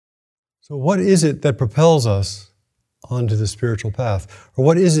So what is it that propels us onto the spiritual path? Or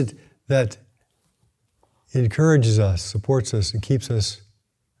what is it that encourages us, supports us, and keeps us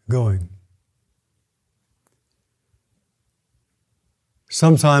going?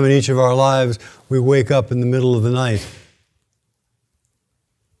 Sometime in each of our lives, we wake up in the middle of the night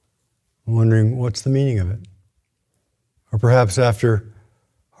wondering, what's the meaning of it? Or perhaps after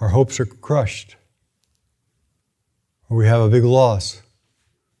our hopes are crushed, or we have a big loss.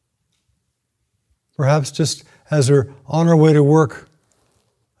 Perhaps just as we're on our way to work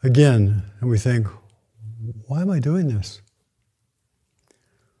again, and we think, why am I doing this?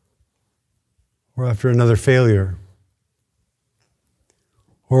 Or after another failure.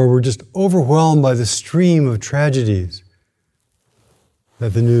 Or we're just overwhelmed by the stream of tragedies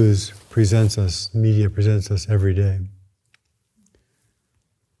that the news presents us, the media presents us every day.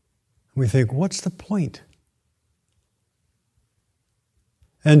 We think, what's the point?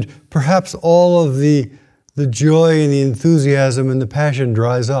 And perhaps all of the joy and the enthusiasm and the passion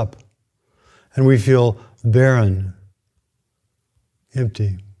dries up, and we feel barren,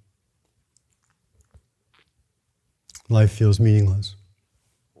 empty. Life feels meaningless.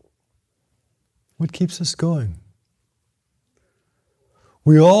 What keeps us going?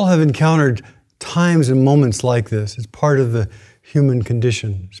 We all have encountered times and moments like this. It's part of the human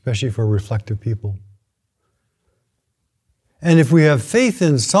condition, especially for reflective people. And if we have faith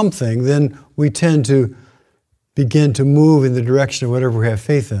in something, then we tend to begin to move in the direction of whatever we have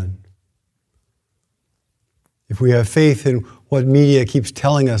faith in. If we have faith in what media keeps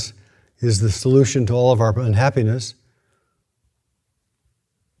telling us is the solution to all of our unhappiness,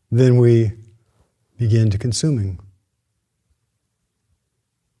 then we begin to consuming.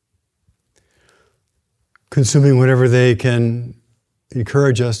 Consuming whatever they can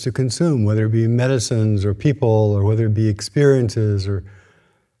encourage us to consume, whether it be medicines or people, or whether it be experiences or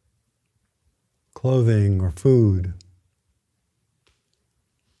clothing or food.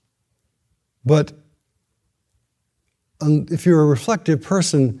 But if you're a reflective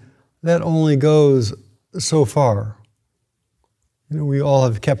person, that only goes so far. You know, we all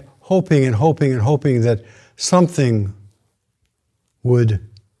have kept hoping and hoping and hoping that something would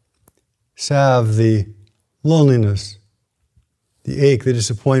salve the loneliness, the ache, the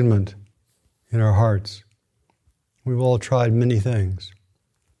disappointment in our hearts. We've all tried many things.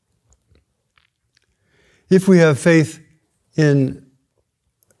 If we have faith in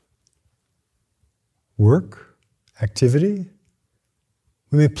work, activity,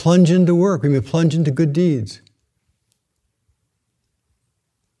 we may plunge into work, we may plunge into good deeds.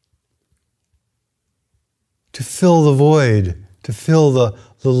 To fill the void, to fill the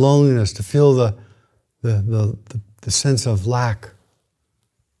loneliness, to fill the sense of lack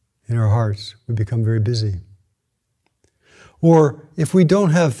in our hearts. We become very busy. Or if we don't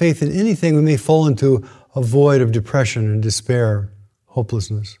have faith in anything, we may fall into a void of depression and despair,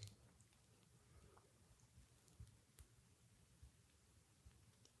 hopelessness.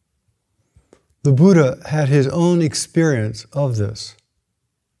 The Buddha had his own experience of this.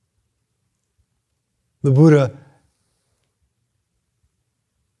 The Buddha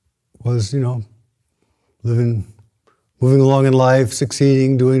was, moving along in life,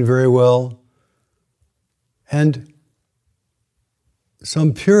 succeeding, doing very well. And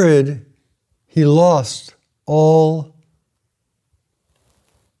some period, he lost all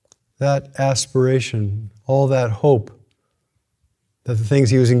that aspiration, all that hope that the things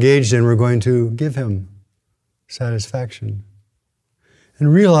he was engaged in were going to give him satisfaction.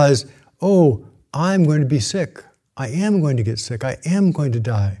 And realized, I'm going to be sick. I am going to get sick. I am going to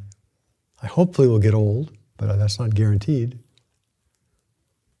die. I hopefully will get old, but that's not guaranteed.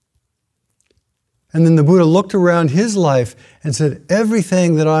 And then the Buddha looked around his life and said,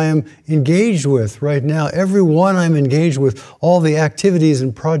 everything that I am engaged with right now, everyone I'm engaged with, all the activities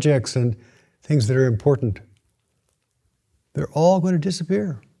and projects and things that are important, they're all going to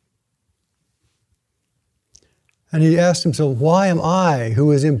disappear. And he asked himself, why am I,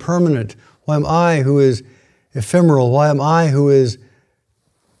 who is impermanent? Why am I, who is ephemeral? Why am I, who is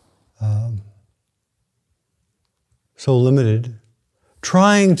so limited,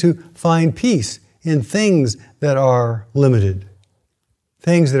 trying to find peace in things that are limited,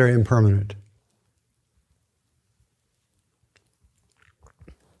 things that are impermanent?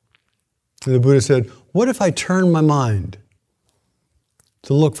 And the Buddha said, what if I turn my mind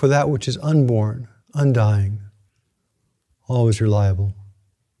to look for that which is unborn, undying, always reliable?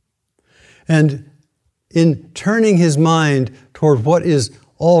 And in turning his mind toward what is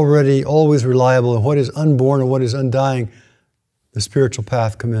already always reliable and what is unborn and what is undying, the spiritual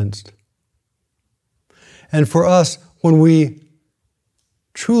path commenced. And for us, when we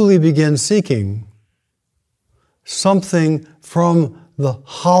truly begin seeking something from the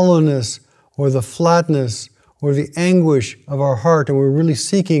hollowness or the flatness or the anguish of our heart, and we're really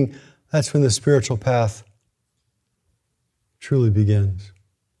seeking, that's when the spiritual path truly begins.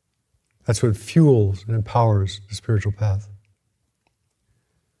 That's what fuels and empowers the spiritual path.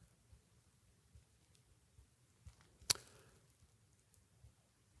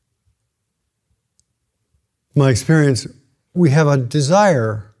 My experience, we have a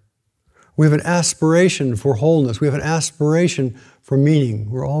desire, we have an aspiration for wholeness, we have an aspiration for meaning.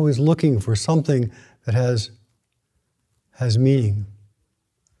 We're always looking for something that has meaning.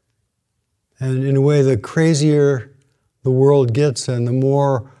 And in a way, the crazier the world gets and the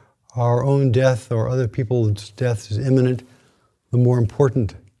more our own death or other people's death is imminent, the more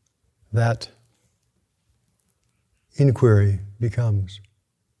important that inquiry becomes.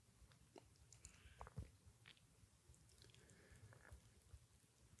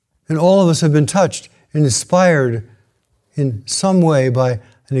 And all of us have been touched and inspired in some way by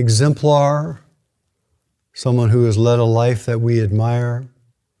an exemplar, someone who has led a life that we admire,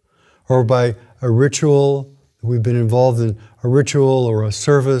 or by a ritual. We've been involved in a ritual or a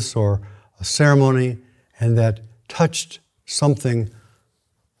service or a ceremony, and that touched something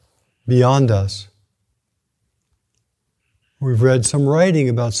beyond us. We've read some writing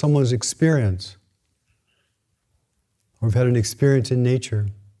about someone's experience. Or we've had an experience in nature.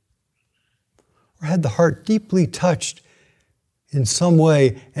 Or had the heart deeply touched in some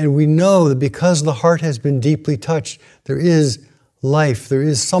way, and we know that because the heart has been deeply touched, there is life, there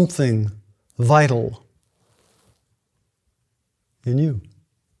is something vital in you,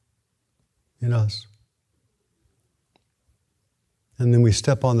 in us. And then we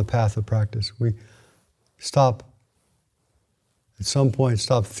step on the path of practice. We stop, at some point,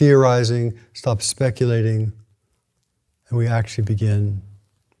 stop theorizing, stop speculating, and we actually begin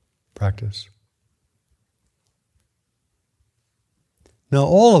practice. Now,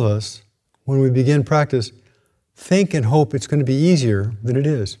 all of us, when we begin practice, think and hope it's going to be easier than it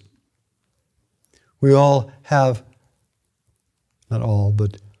is. We all have, not all,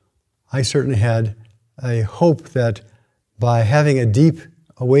 but I certainly had a hope that by having a deep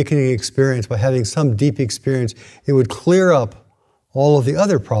awakening experience, by having some deep experience, it would clear up all of the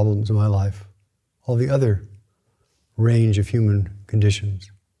other problems in my life, all the other range of human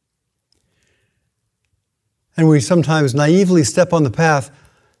conditions. And we sometimes naively step on the path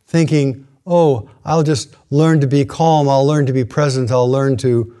thinking, oh, I'll just learn to be calm, I'll learn to be present, I'll learn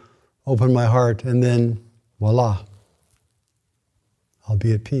to open my heart, and then voila, I'll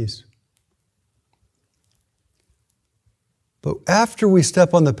be at peace. But after we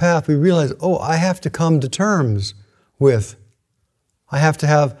step on the path, we realize, oh, I have to come to terms with, I have to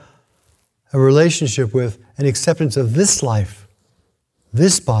have a relationship with an acceptance of this life,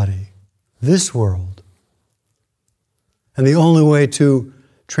 this body, this world. And the only way to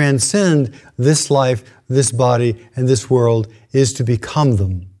transcend this life, this body, and this world is to become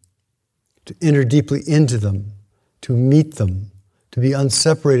them, to enter deeply into them, to meet them, to be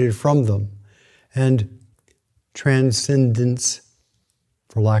unseparated from them. And transcendence,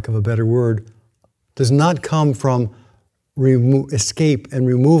 for lack of a better word, does not come from escape and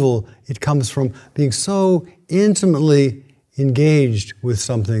removal. It comes from being so intimately engaged with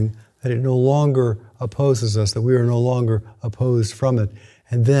something that it no longer opposes us, that we are no longer opposed from it.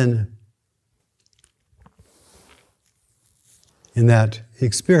 And then, in that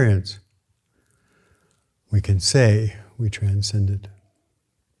experience, we can say we transcended.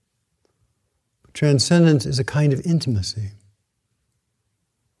 Transcendence is a kind of intimacy.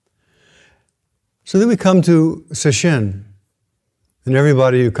 So then we come to Sesshin. And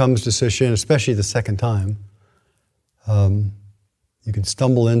everybody who comes to Sesshin, especially the second time, you can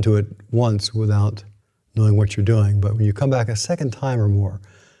stumble into it once without knowing what you're doing. But when you come back a second time or more,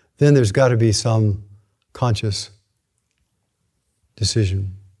 then there's got to be some conscious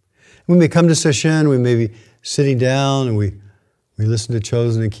decision. When we come to Sesshin, we may be sitting down and we listen to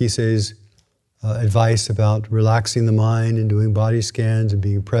Chozen and Kisei's advice about relaxing the mind and doing body scans and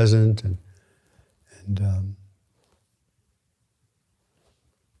being present and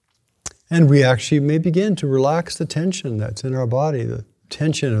we actually may begin to relax the tension that's in our body, the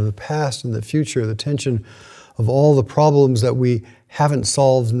tension of the past and the future, the tension of all the problems that we haven't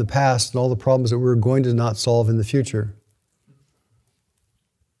solved in the past and all the problems that we're going to not solve in the future.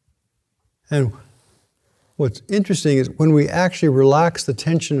 And what's interesting is when we actually relax the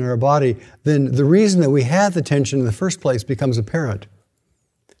tension in our body, then the reason that we had the tension in the first place becomes apparent.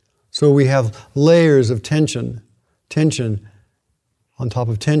 So we have layers of tension on top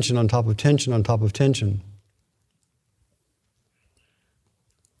of tension, on top of tension, on top of tension.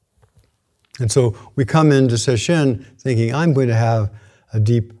 And so we come into Sesshin thinking, I'm going to have a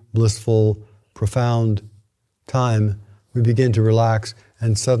deep, blissful, profound time. We begin to relax,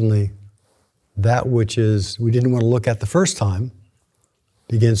 and suddenly that which we didn't want to look at the first time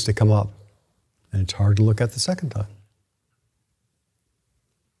begins to come up. And it's hard to look at the second time.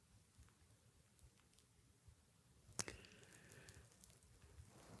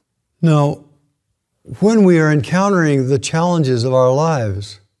 Now, when we are encountering the challenges of our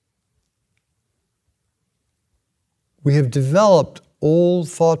lives, we have developed old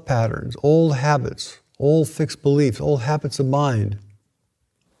thought patterns, old habits, old fixed beliefs, old habits of mind.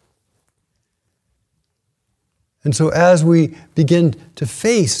 And so as we begin to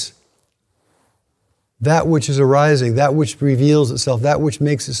face that which is arising, that which reveals itself, that which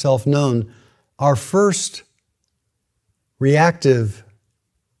makes itself known, our first reactive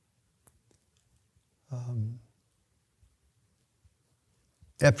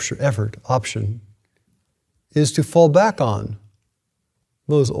option is to fall back on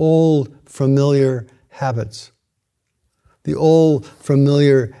those old familiar habits. The old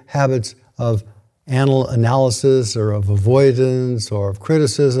familiar habits of analysis or of avoidance or of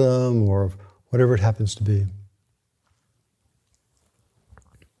criticism or of whatever it happens to be. And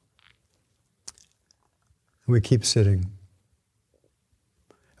we keep sitting.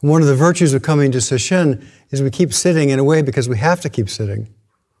 And one of the virtues of coming to Sesshin is we keep sitting in a way because we have to keep sitting.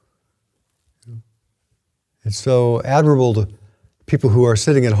 It's so admirable to people who are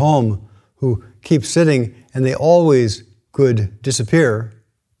sitting at home who keep sitting and they always could disappear.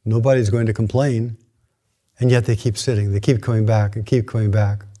 Nobody's going to complain. And yet they keep sitting. They keep coming back and keep coming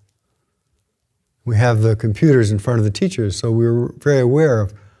back. We have the computers in front of the teachers, so we're very aware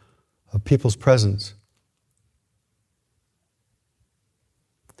of people's presence.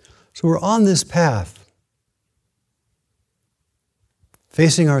 So we're on this path,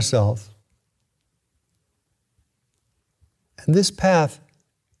 facing ourselves. And this path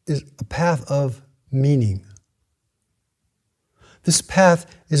is a path of meaning. This path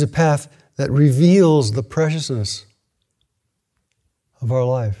is a path that reveals the preciousness of our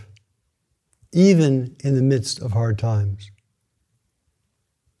life, even in the midst of hard times.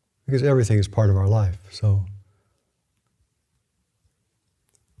 Because everything is part of our life. So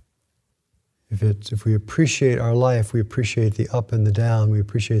if we appreciate our life, we appreciate the up and the down, we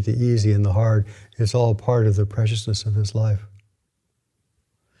appreciate the easy and the hard. It's all part of the preciousness of this life.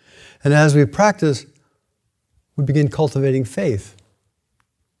 And as we practice, we begin cultivating faith.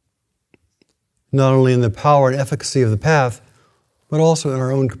 Not only in the power and efficacy of the path, but also in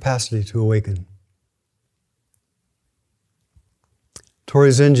our own capacity to awaken. Tori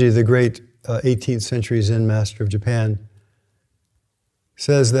Zenji, the great 18th century Zen master of Japan,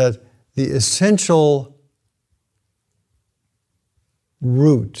 says that the essential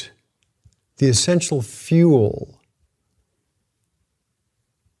root, the essential fuel,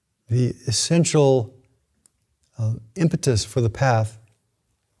 the essential impetus for the path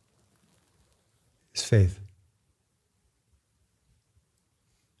is faith.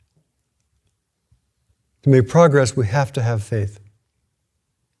 To make progress, we have to have faith.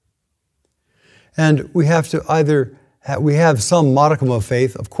 And we have to either, we have some modicum of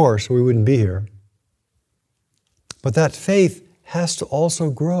faith, of course, or we wouldn't be here. But that faith has to also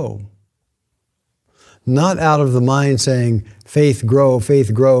grow. Not out of the mind saying, faith grow,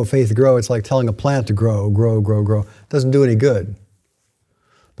 faith grow, faith grow. It's like telling a plant to grow, grow, grow, grow. It doesn't do any good.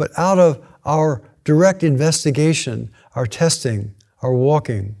 But out of our direct investigation, our testing, our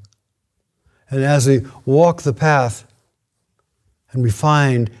walking, and as we walk the path and we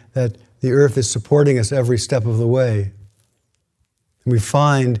find that the earth is supporting us every step of the way, and we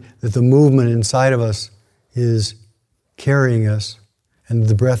find that the movement inside of us is carrying us and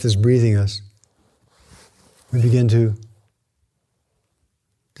the breath is breathing us, we begin to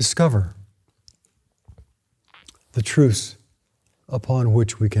discover the truths upon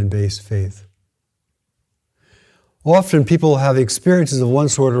which we can base faith. Often people have experiences of one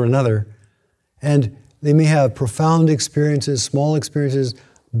sort or another, and they may have profound experiences, small experiences,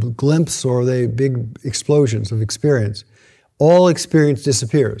 glimpses, or big explosions of experience. All experience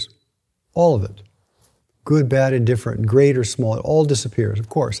disappears. All of it. Good, bad, indifferent, great or small, it all disappears. Of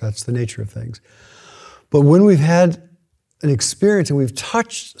course, that's the nature of things. But when we've had an experience and we've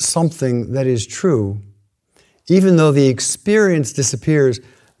touched something that is true, even though the experience disappears,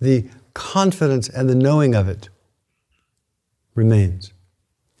 the confidence and the knowing of it remains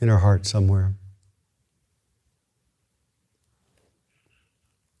in our heart somewhere.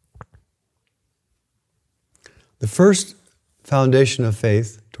 The first foundation of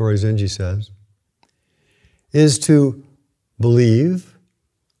faith, Tori Zenji says, is to believe,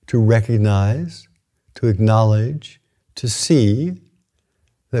 to recognize, to acknowledge, to see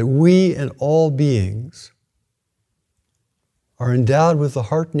that we and all beings are endowed with the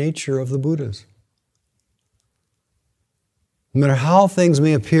heart nature of the Buddhas. No matter how things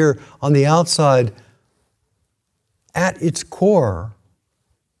may appear on the outside, at its core,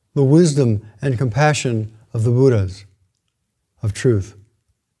 the wisdom and compassion of the Buddhas, of truth,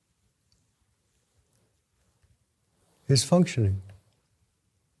 is functioning.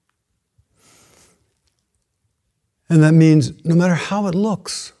 And that means no matter how it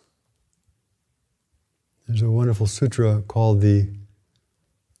looks. There's a wonderful sutra called the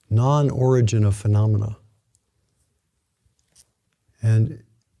Non-Origin of Phenomena. And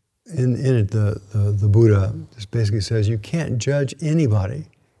in it, the Buddha just basically says, you can't judge anybody.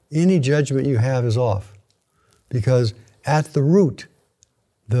 Any judgment you have is off. Because at the root,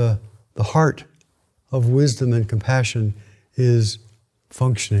 the heart of wisdom and compassion is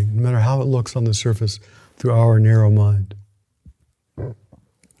functioning, no matter how it looks on the surface through our narrow mind. And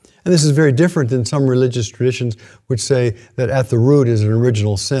this is very different than some religious traditions which say that at the root is an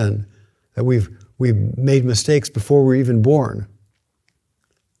original sin, that we've made mistakes before we're even born.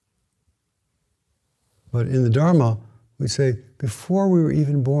 But in the Dharma, we say before we were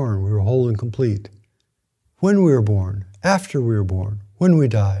even born, we were whole and complete. When we were born, after we were born, when we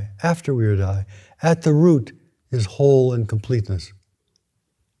die, after we die, at the root is whole and completeness.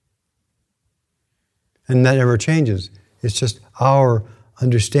 And that never changes. It's just our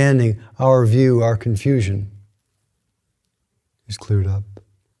understanding, our view, our confusion is cleared up.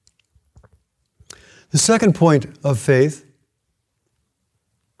 The second point of faith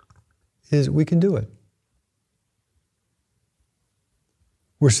is we can do it.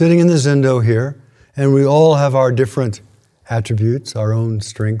 We're sitting in the Zendo here, and we all have our different attributes, our own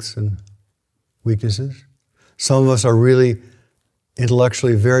strengths and weaknesses. Some of us are really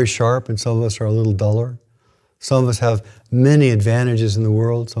intellectually very sharp, and some of us are a little duller. Some of us have many advantages in the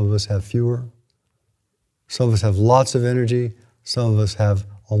world, some of us have fewer. Some of us have lots of energy, some of us have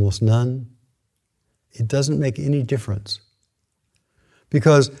almost none. It doesn't make any difference.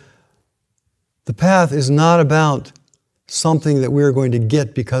 Because the path is not about something that we're going to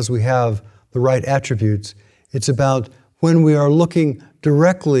get because we have the right attributes. It's about when we are looking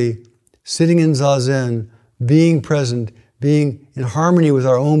directly, sitting in Zazen, being present, being in harmony with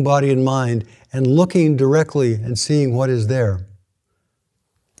our own body and mind, and looking directly and seeing what is there.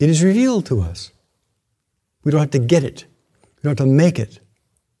 It is revealed to us. We don't have to get it. We don't have to make it.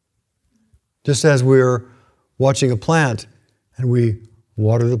 Just as we're watching a plant and we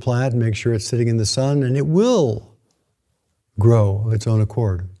water the plant and make sure it's sitting in the sun, and it will grow of its own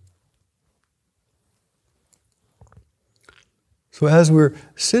accord. So as we're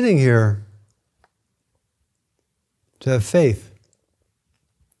sitting here, to have faith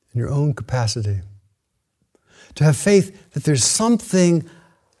in your own capacity, to have faith that there's something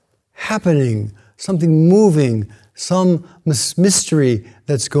happening, something moving, some mystery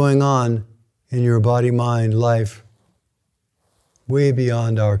that's going on in your body, mind, life, way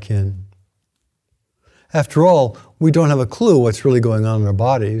beyond our ken. After all, we don't have a clue what's really going on in our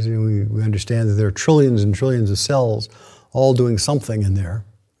bodies. We understand that there are trillions and trillions of cells all doing something in there.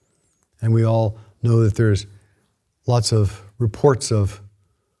 And we all know that there's lots of reports of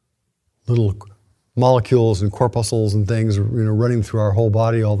little molecules and corpuscles and things, running through our whole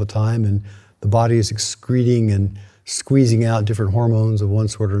body all the time, and the body is excreting and squeezing out different hormones of one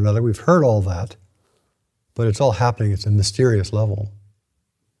sort or another. We've heard all that, but it's all happening. It's a mysterious level.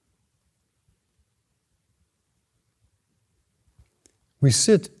 We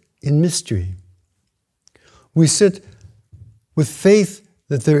sit in mystery. We sit with faith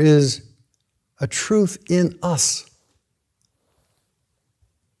that there is a truth in us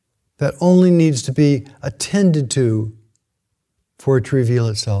that only needs to be attended to for it to reveal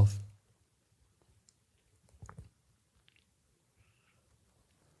itself.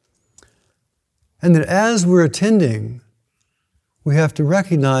 And that as we're attending, we have to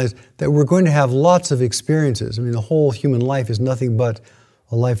recognize that we're going to have lots of experiences. I mean, the whole human life is nothing but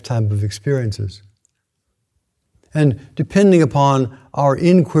a lifetime of experiences. And depending upon our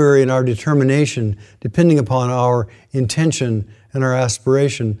inquiry and our determination, depending upon our intention and our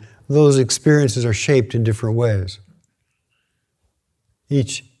aspiration, those experiences are shaped in different ways.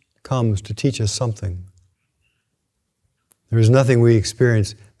 Each comes to teach us something. There is nothing we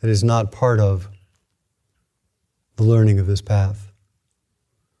experience that is not part of the learning of this path,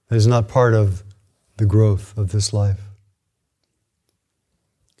 that is not part of the growth of this life.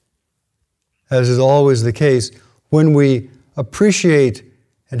 As is always the case, when we appreciate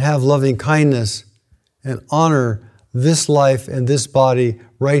and have loving kindness and honor this life and this body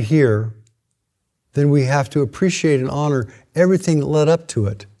right here, then we have to appreciate and honor everything that led up to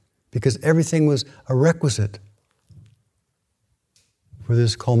it, because everything was a requisite for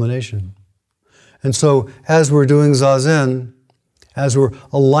this culmination. And so as we're doing Zazen, as we're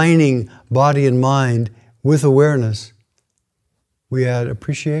aligning body and mind with awareness, we add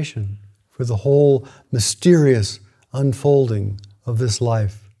appreciation for the whole mysterious unfolding of this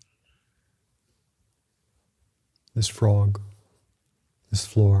life. This frog, this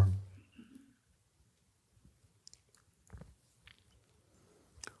floor.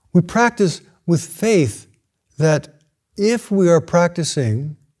 We practice with faith that if we are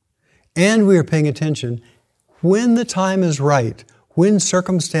practicing and we are paying attention, when the time is right, when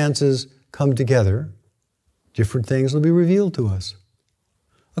circumstances come together, different things will be revealed to us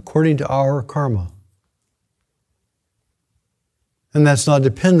according to our karma. And that's not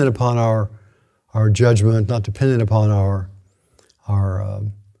dependent upon our judgment, not dependent upon our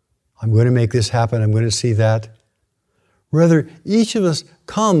I'm going to make this happen, I'm going to see that. Rather, each of us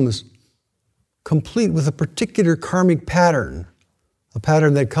comes complete with a particular karmic pattern, a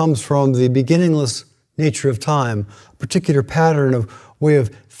pattern that comes from the beginningless nature of time, a particular pattern of way of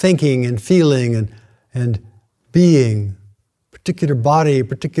thinking and feeling and being, particular body,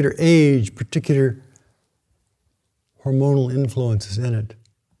 particular age, particular hormonal influences in it.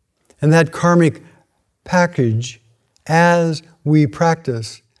 And that karmic package, as we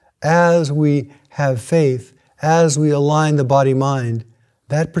practice, as we have faith, as we align the body-mind,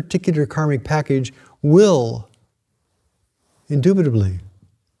 that particular karmic package will indubitably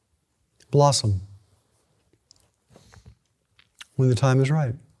blossom when the time is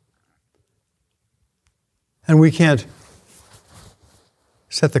right. And we can't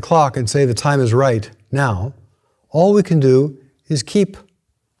set the clock and say the time is right now. All we can do is keep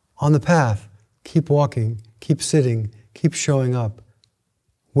on the path, keep walking, keep sitting, keep showing up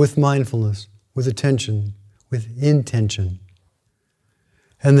with mindfulness, with attention, with intention.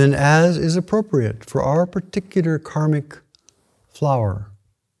 And then as is appropriate for our particular karmic flower,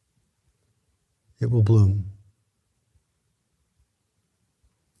 it will bloom.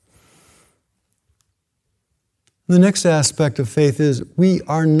 The next aspect of faith is we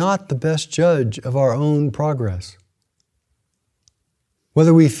are not the best judge of our own progress.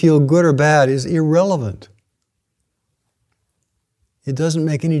 Whether we feel good or bad is irrelevant. It doesn't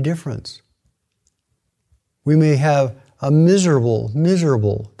make any difference. We may have a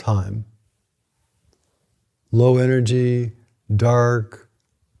miserable time. Low energy, dark,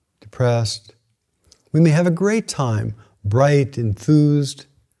 depressed. We may have a great time, bright, enthused,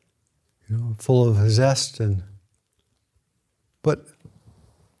 full of zest but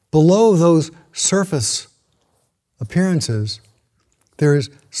below those surface appearances, there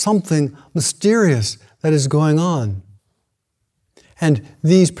is something mysterious that is going on. And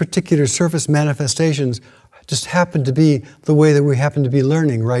these particular surface manifestations just happen to be the way that we happen to be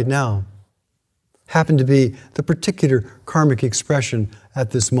learning right now. Happen to be the particular karmic expression at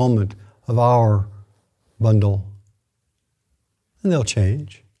this moment of our bundle. And they'll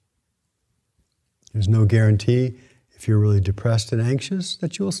change. There's no guarantee if you're really depressed and anxious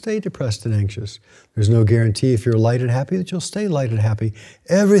that you will stay depressed and anxious. There's no guarantee if you're light and happy that you'll stay light and happy.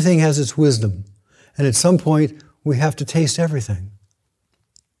 Everything has its wisdom. And at some point, we have to taste everything.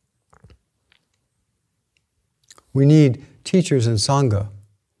 We need teachers and Sangha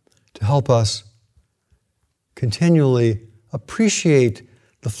to help us continually appreciate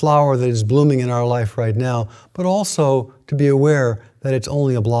the flower that is blooming in our life right now, but also to be aware that it's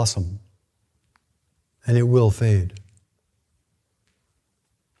only a blossom and it will fade.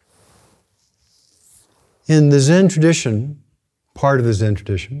 In the Zen tradition, part of the Zen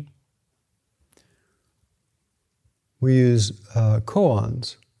tradition, we use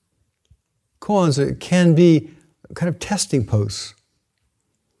koans. Koans can be kind of testing posts.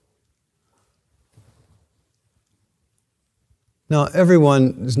 Now,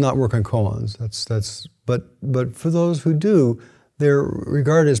 everyone does not work on koans. But for those who do, they're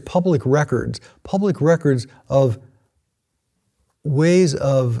regarded as public records of ways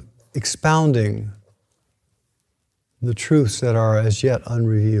of expounding the truths that are as yet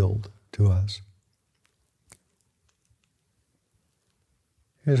unrevealed to us.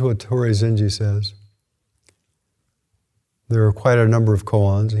 Here's what Tori Zenji says. There are quite a number of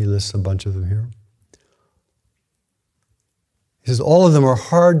koans. He lists a bunch of them here. He says, all of them are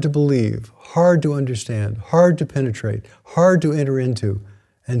hard to believe, hard to understand, hard to penetrate, hard to enter into,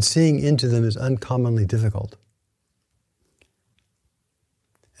 and seeing into them is uncommonly difficult.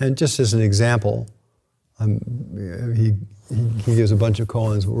 And just as an example, he gives a bunch of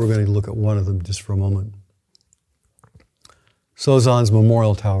koans, but we're going to look at one of them just for a moment. Sozan's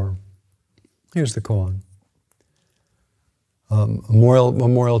memorial tower. Here's the koan. A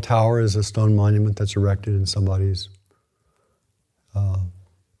memorial tower is a stone monument that's erected in somebody's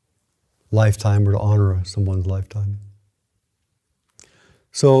lifetime or to honor someone's lifetime.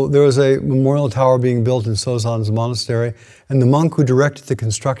 So there was a memorial tower being built in Sozan's monastery, and the monk who directed the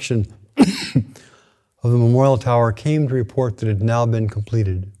construction of the memorial tower came to report that it had now been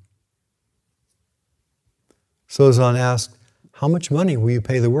completed. Sozan asked, "How much money will you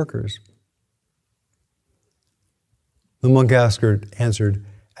pay the workers?" The monk answered,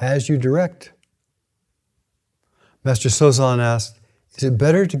 "As you direct." Master Sozan asked, "Is it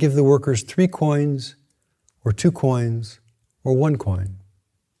better to give the workers 3 coins, or 2 coins, or 1 coin?"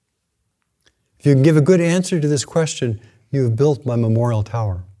 If you can give a good answer to this question, you have built my memorial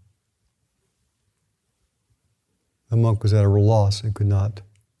tower. The monk was at a loss and could not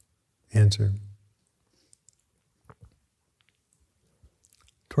answer.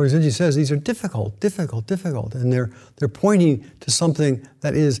 Tori Zenji says these are difficult, and they're pointing to something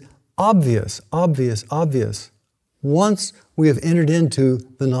that is obvious. Once we have entered into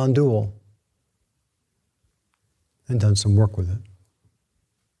the non-dual and done some work with it.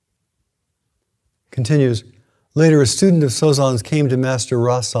 Continues, later a student of Sozan's came to Master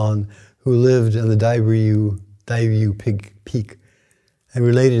Rasan, who lived on the Dairyu Peak, and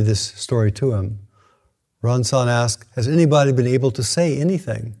related this story to him. Rasan asked, "Has anybody been able to say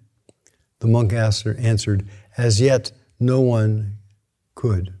anything?" The monk answered, "As yet, no one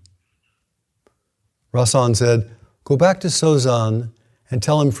could." Rasan said, "Go back to Sozan and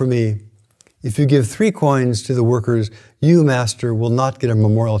tell him for me, if you give 3 coins to the workers, you, Master, will not get a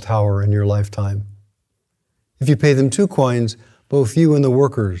memorial tower in your lifetime. If you pay them 2 coins, both you and the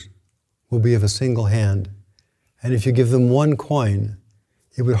workers will be of a single hand. And if you give them 1 coin,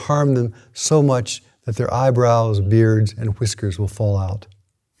 it would harm them so much that their eyebrows, beards, and whiskers will fall out."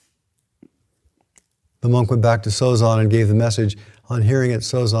 The monk went back to Sozan and gave the message. On hearing it,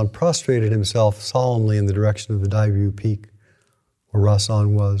 Sozan prostrated himself solemnly in the direction of the Dairyu Peak, where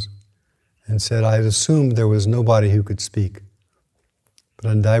Rasan was, and said, "I had assumed there was nobody who could speak. But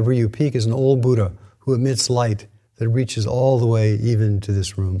on Dairyu Peak is an old Buddha who emits light that reaches all the way even to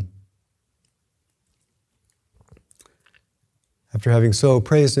this room." After having so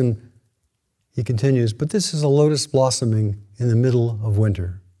praised him, he continues, "But this is a lotus blossoming in the middle of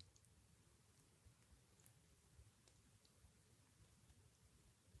winter."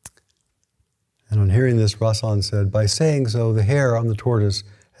 And on hearing this, Rasan said, "By saying so, the hair on the tortoise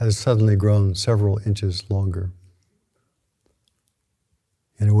has suddenly grown several inches longer."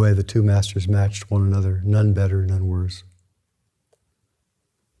 In a way, the 2 masters matched one another, none better, none worse.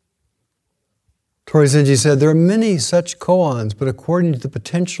 Tori Zenji said, there are many such koans, but according to the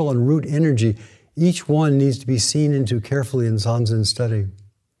potential and root energy, each one needs to be seen into carefully in Zazen study.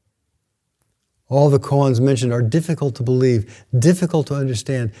 All the koans mentioned are difficult to believe, difficult to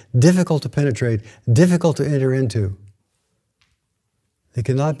understand, difficult to penetrate, difficult to enter into. They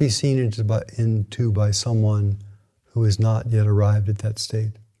cannot be seen into by someone who has not yet arrived at that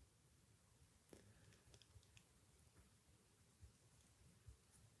state.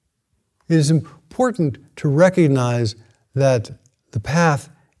 It is important to recognize that the path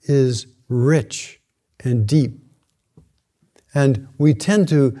is rich and deep. And we tend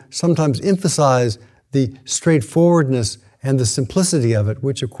to sometimes emphasize the straightforwardness and the simplicity of it,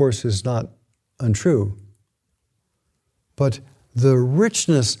 which of course is not untrue. But the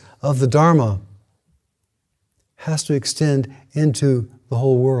richness of the Dharma has to extend into the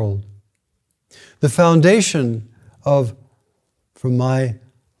whole world. The foundation of, from my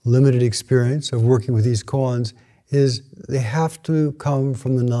limited experience of working with these koans, is they have to come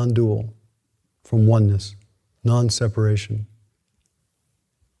from the non-dual, from oneness, non-separation.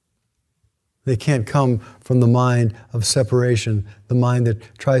 They can't come from the mind of separation, the mind that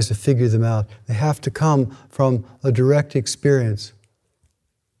tries to figure them out. They have to come from a direct experience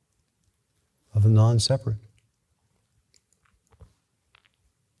of the non-separate,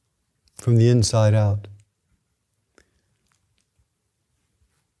 from the inside out.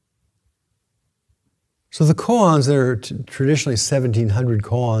 So the koans, there are traditionally 1,700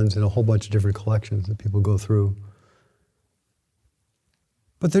 koans in a whole bunch of different collections that people go through.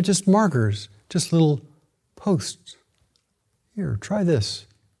 But they're just markers, just little posts. Here, try this.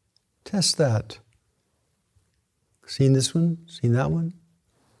 Test that. Seen this one? Seen that one?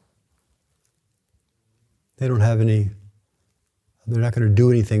 They don't have any, they're not going to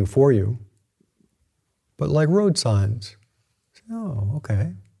do anything for you. But like road signs. Oh,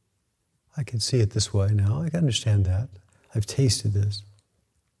 okay. I can see it this way now. I can understand that. I've tasted this.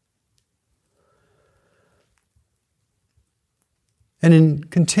 And in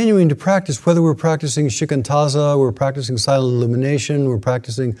continuing to practice, whether we're practicing shikantaza, we're practicing silent illumination, we're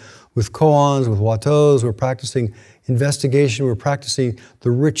practicing with koans, with watos, we're practicing investigation, we're practicing the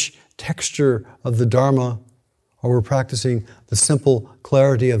rich texture of the Dharma, or we're practicing the simple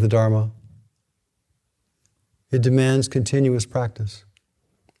clarity of the Dharma, it demands continuous practice.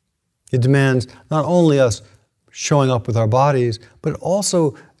 It demands not only us showing up with our bodies, but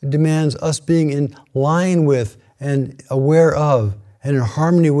also demands us being in line with and aware of and in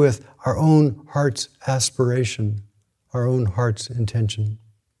harmony with our own heart's aspiration, our own heart's intention.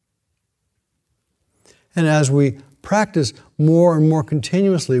 And as we practice more and more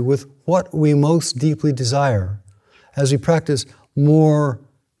continuously with what we most deeply desire, as we practice more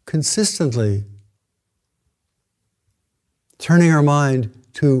consistently, turning our mind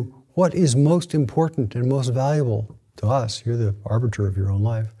to what is most important and most valuable to us, you're the arbiter of your own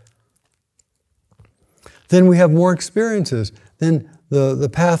life, then we have more experiences. Then the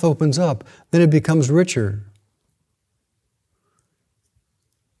path opens up. Then it becomes richer.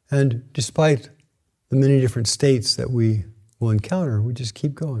 And despite the many different states that we will encounter, we just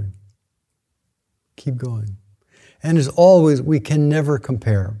keep going. Keep going. And as always, we can never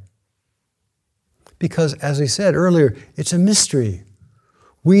compare. Because, as I said earlier, it's a mystery.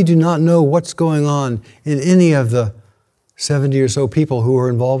 We do not know what's going on in any of the 70 or so people who are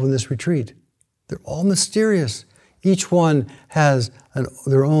involved in this retreat. They're all mysterious. Each one has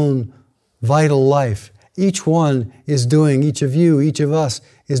their own vital life. Each one is doing, each of you, each of us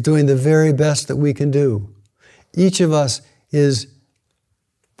is doing the very best that we can do. Each of us is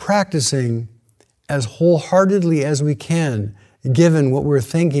practicing as wholeheartedly as we can, given what we're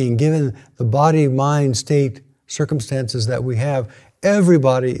thinking, given the body, mind, state, circumstances that we have.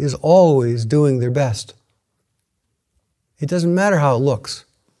 Everybody is always doing their best. It doesn't matter how it looks.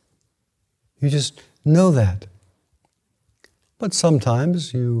 You just know that. But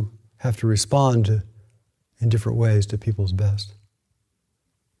sometimes you have to respond in different ways to people's best.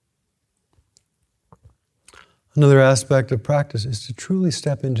 Another aspect of practice is to truly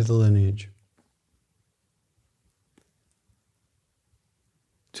step into the lineage.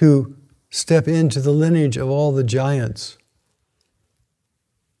 To step into the lineage of all the giants.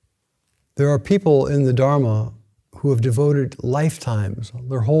 There are people in the Dharma who have devoted lifetimes,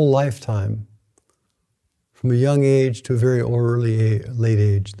 their whole lifetime, from a young age to a very late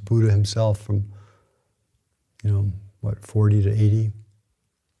age. The Buddha himself from, 40 to 80.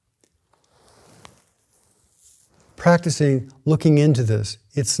 Practicing, looking into this,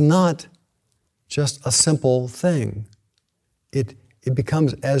 it's not just a simple thing. It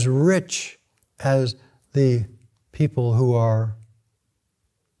becomes as rich as the people who are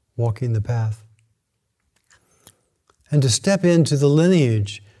walking the path. And to step into the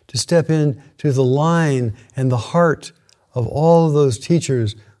lineage, to step into the line and the heart of all of those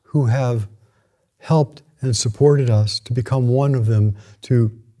teachers who have helped and supported us, to become one of them,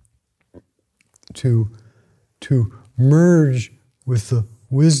 to merge with the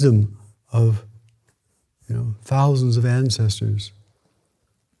wisdom of thousands of ancestors,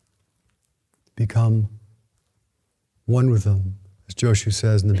 become one with them. As Joshu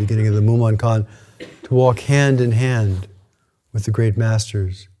says in the beginning of the Mumonkan, to walk hand in hand with the great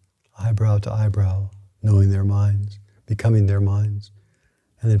masters, eyebrow to eyebrow, knowing their minds, becoming their minds,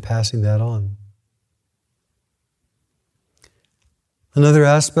 and then passing that on. Another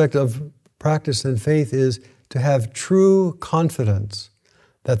aspect of practice and faith is to have true confidence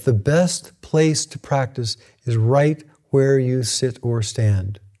that the best place to practice is right where you sit or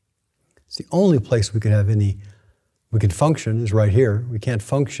stand. It's the only place we can function is right here. We can't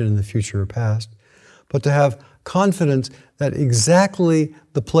function in the future or past. But to have confidence that exactly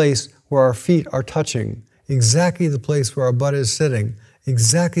the place where our feet are touching, exactly the place where our butt is sitting,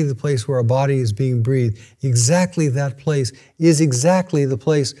 exactly the place where our body is being breathed, exactly that place is exactly the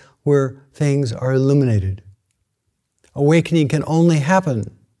place where things are illuminated. Awakening can only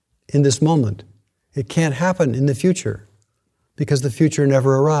happen in this moment. It can't happen in the future because the future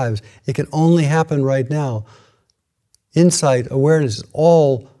never arrives. It can only happen right now. Insight, awareness is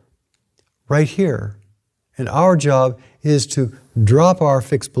all right here. And our job is to drop our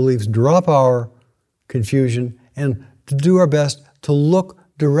fixed beliefs, drop our confusion, and to do our best to look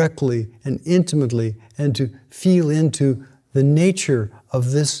directly and intimately and to feel into the nature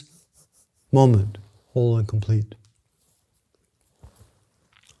of this moment, whole and complete,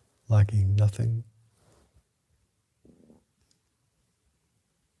 lacking nothing.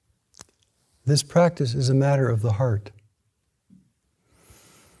 This practice is a matter of the heart.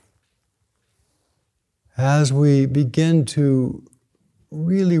 As we begin to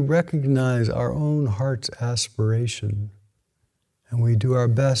really recognize our own heart's aspiration and we do our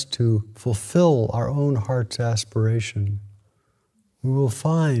best to fulfill our own heart's aspiration, we will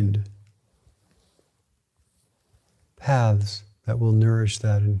find paths that will nourish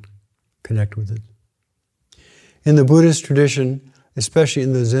that and connect with it. In the Buddhist tradition, especially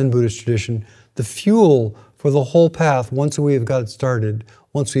in the Zen Buddhist tradition, the fuel for the whole path, once we have got it started,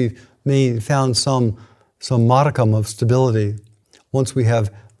 once we've found some modicum of stability, once we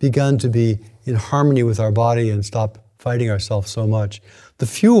have begun to be in harmony with our body and stop fighting ourselves so much, the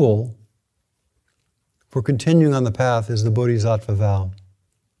fuel for continuing on the path is the Bodhisattva vow,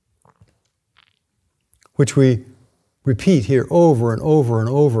 which we repeat here over and over and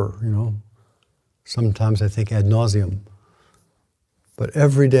over, sometimes I think ad nauseum. But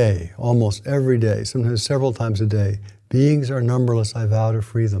every day, almost every day, sometimes several times a day, beings are numberless, I vow to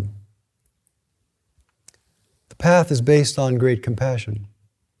free them. The path is based on great compassion.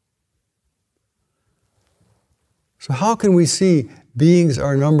 So how can we see beings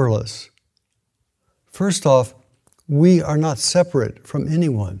are numberless? First off, we are not separate from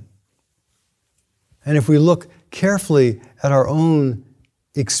anyone. And if we look carefully at our own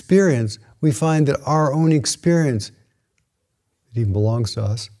experience, we find that our own experience, it even belongs to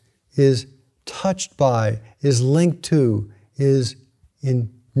us, is touched by, is linked to, is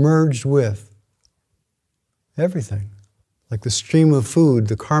merged with everything. Like the stream of food,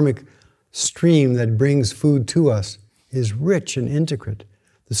 the karmic stream that brings food to us is rich and intricate.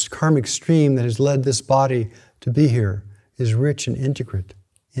 This karmic stream that has led this body to be here is rich and intricate.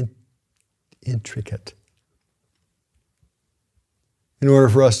 In order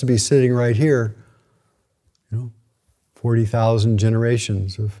for us to be sitting right here, 40,000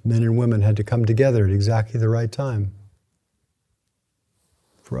 generations of men and women had to come together at exactly the right time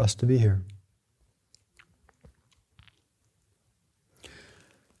for us to be here.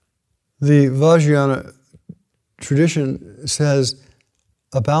 The Vajrayana tradition says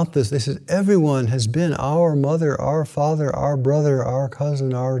about this, they says, everyone has been our mother, our father, our brother, our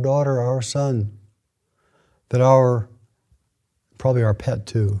cousin, our daughter, our son, probably our pet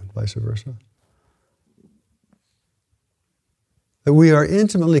too, vice versa. That we are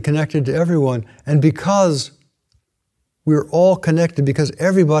intimately connected to everyone, and because we're all connected, because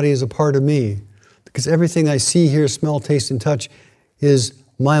everybody is a part of me, because everything I see, hear, smell, taste, and touch is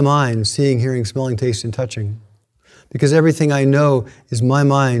my mind, seeing, hearing, smelling, tasting, touching. Because everything I know is my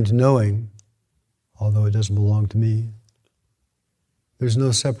mind knowing, although it doesn't belong to me. There's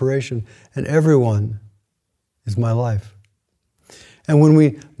no separation, and everyone is my life. And when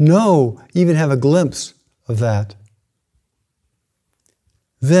we know, even have a glimpse of that,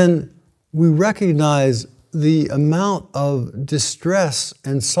 then we recognize the amount of distress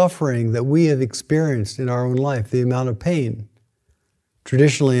and suffering that we have experienced in our own life, the amount of pain.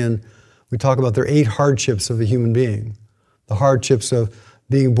 Traditionally, we talk about there are 8 hardships of a human being. The hardships of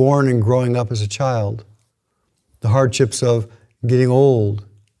being born and growing up as a child. The hardships of getting old.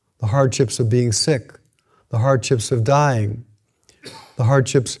 The hardships of being sick. The hardships of dying. The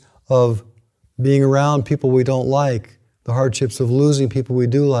hardships of being around people we don't like. The hardships of losing people we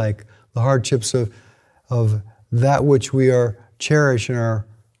do like. The hardships of that which we are cherish and are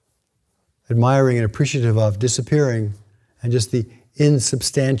admiring and appreciative of disappearing. And just the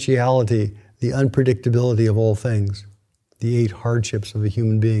insubstantiality, the unpredictability of all things, the 8 hardships of a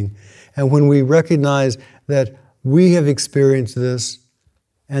human being. And when we recognize that we have experienced this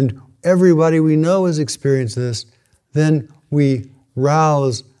and everybody we know has experienced this, then we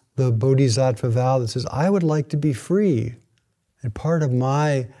rouse the Bodhisattva vow that says, I would like to be free. And part of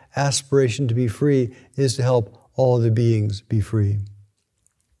my aspiration to be free is to help all the beings be free.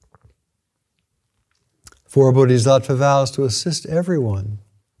 4 Bodhisattva vows to assist everyone,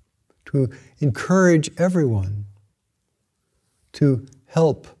 to encourage everyone, to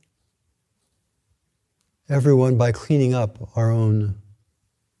help everyone by cleaning up our own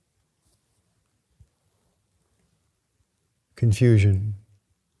confusion,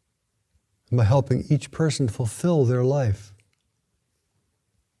 and by helping each person fulfill their life.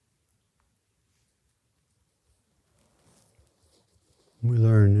 We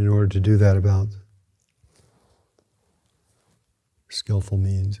learn in order to do that about skillful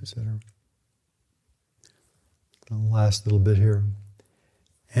means, etc. The last little bit here.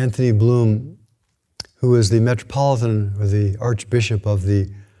 Anthony Bloom, who is the Metropolitan or the Archbishop of the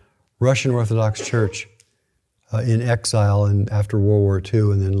Russian Orthodox Church in exile and after World War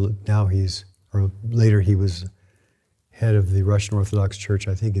II, and then later he was head of the Russian Orthodox Church,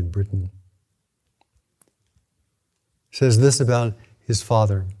 I think in Britain, says this about his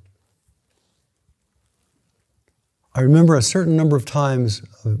father. I remember a certain number of times,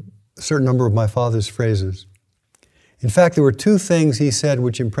 a certain number of my father's phrases. In fact, there were two things he said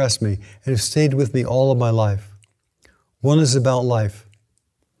which impressed me and have stayed with me all of my life. One is about life.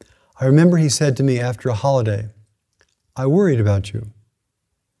 I remember he said to me after a holiday, "I worried about you."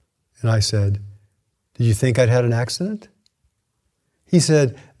 And I said, "Did you think I'd had an accident?" He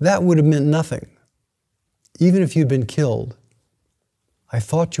said, "That would have meant nothing. Even if you'd been killed, I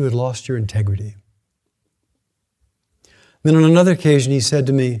thought you had lost your integrity." Then on another occasion, he said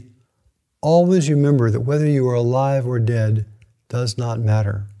to me, "Always remember that whether you are alive or dead does not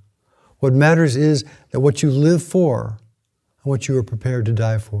matter. What matters is that what you live for and what you are prepared to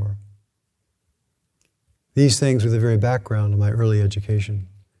die for." These things were the very background of my early education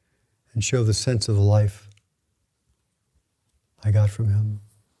and show the sense of the life I got from him.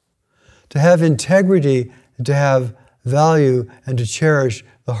 To have integrity and to have value and to cherish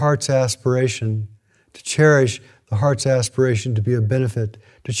the heart's aspiration, to cherish the heart's aspiration to be a benefit,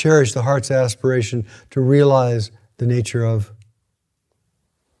 to cherish the heart's aspiration to realize the nature of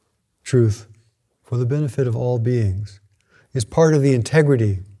truth for the benefit of all beings, is part of the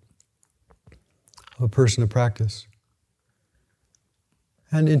integrity of a person of practice.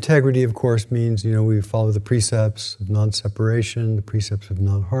 And integrity, of course, means, we follow the precepts of non-separation, the precepts of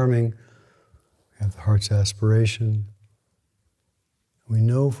non-harming. We have the heart's aspiration. We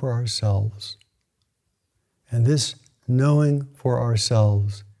know for ourselves. And this knowing for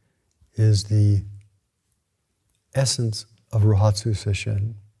ourselves is the essence of Rohatsu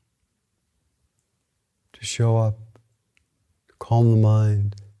Sesshin. To show up, to calm the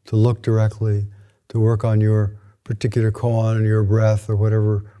mind, to look directly, to work on your particular koan and your breath or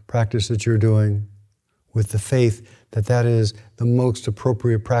whatever practice that you're doing with the faith that that is the most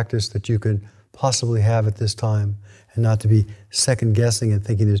appropriate practice that you can possibly have at this time, and not to be second guessing and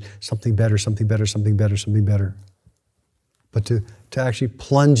thinking there's something better, something better, something better, something better. But to actually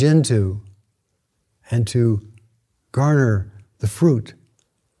plunge into and to garner the fruit,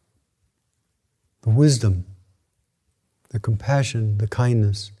 the wisdom, the compassion, the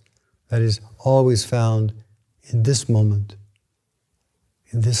kindness that is always found in this moment,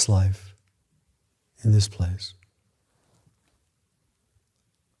 in this life, in this place.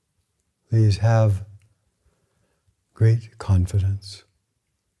 Please have great confidence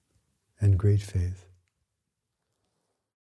and great faith.